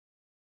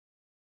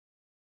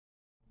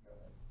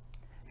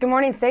Good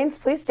morning, Saints.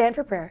 Please stand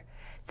for prayer.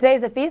 Today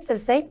is the feast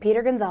of St.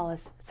 Peter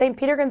Gonzalez. St.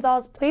 Peter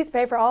Gonzalez, please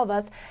pray for all of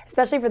us,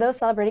 especially for those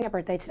celebrating a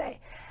birthday today.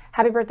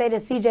 Happy birthday to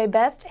CJ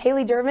Best,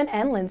 Haley Dervin,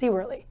 and Lindsay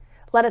Worley.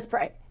 Let us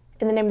pray.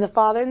 In the name of the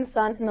Father, and the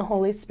Son, and the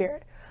Holy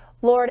Spirit.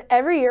 Lord,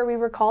 every year we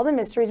recall the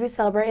mysteries we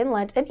celebrate in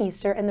Lent and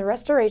Easter and the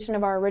restoration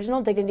of our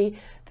original dignity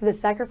through the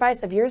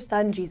sacrifice of your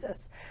Son,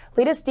 Jesus.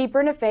 Lead us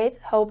deeper into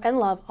faith, hope, and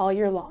love all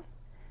year long.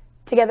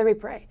 Together we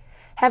pray.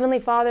 Heavenly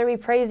Father, we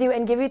praise you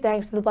and give you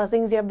thanks for the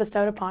blessings you have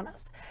bestowed upon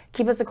us.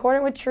 Keep us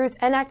accordant with truth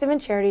and active in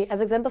charity as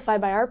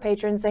exemplified by our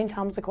patron, St.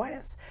 Thomas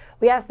Aquinas.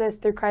 We ask this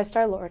through Christ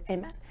our Lord.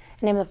 Amen. In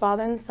the name of the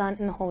Father, and the Son,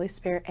 and the Holy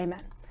Spirit.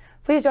 Amen.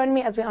 Please join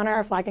me as we honor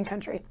our flag and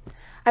country.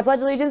 I pledge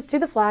allegiance to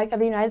the flag of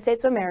the United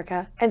States of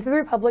America and to the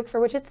republic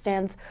for which it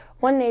stands,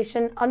 one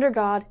nation, under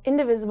God,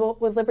 indivisible,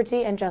 with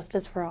liberty and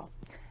justice for all.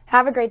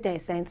 Have a great day,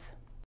 Saints.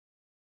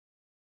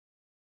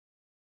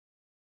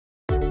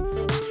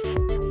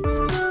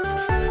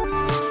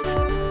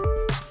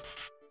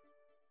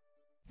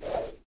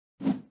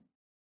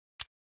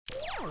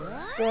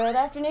 Good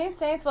afternoon,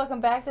 Saints. Welcome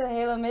back to the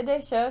Halo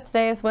Midday Show.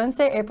 Today is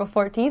Wednesday, April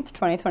 14th,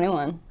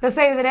 2021. The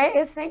saint of the day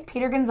is St.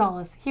 Peter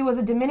Gonzalez. He was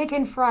a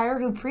Dominican friar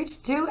who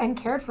preached to and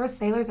cared for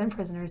sailors and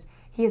prisoners.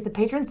 He is the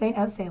patron saint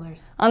of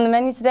sailors. On the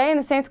menu today in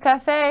the Saints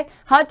Cafe,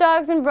 hot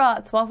dogs and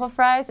brats, waffle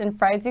fries, and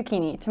fried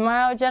zucchini.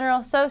 Tomorrow,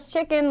 General Tso's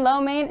chicken,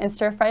 lo mein, and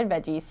stir-fried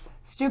veggies.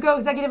 Stuco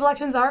executive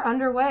elections are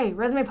underway.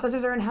 Resume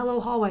posters are in Hello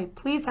Hallway.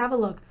 Please have a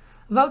look.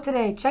 Vote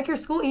today. Check your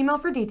school email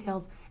for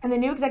details, and the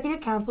new executive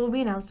council will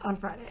be announced on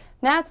Friday.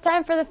 Now it's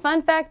time for the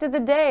fun fact of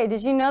the day.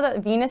 Did you know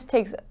that Venus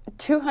takes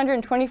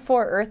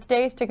 224 Earth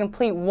days to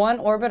complete one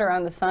orbit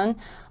around the sun?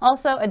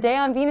 Also, a day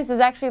on Venus is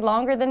actually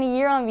longer than a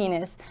year on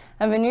Venus.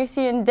 A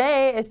Venusian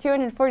day is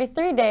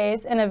 243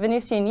 days, and a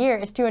Venusian year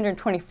is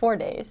 224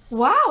 days.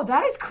 Wow,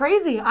 that is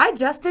crazy. I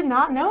just did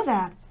not know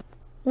that.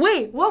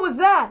 Wait, what was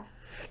that?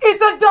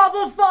 It's a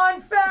double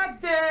fun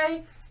fact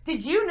day.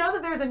 Did you know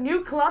that there's a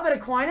new club at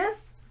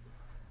Aquinas?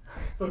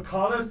 The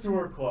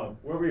Connoisseur Club,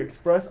 where we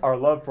express our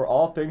love for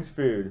all things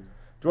food.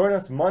 Join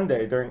us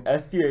Monday during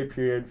SDA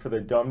period for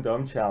the Dum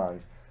Dum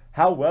Challenge.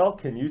 How well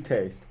can you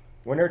taste?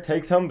 Winner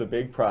takes home the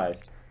big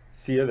prize.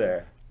 See you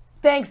there.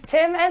 Thanks,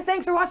 Tim, and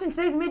thanks for watching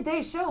today's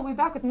Midday Show. We'll be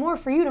back with more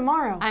for you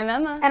tomorrow. I'm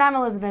Emma. And I'm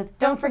Elizabeth.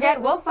 Don't forget,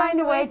 we'll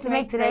find a way to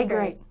make today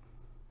great.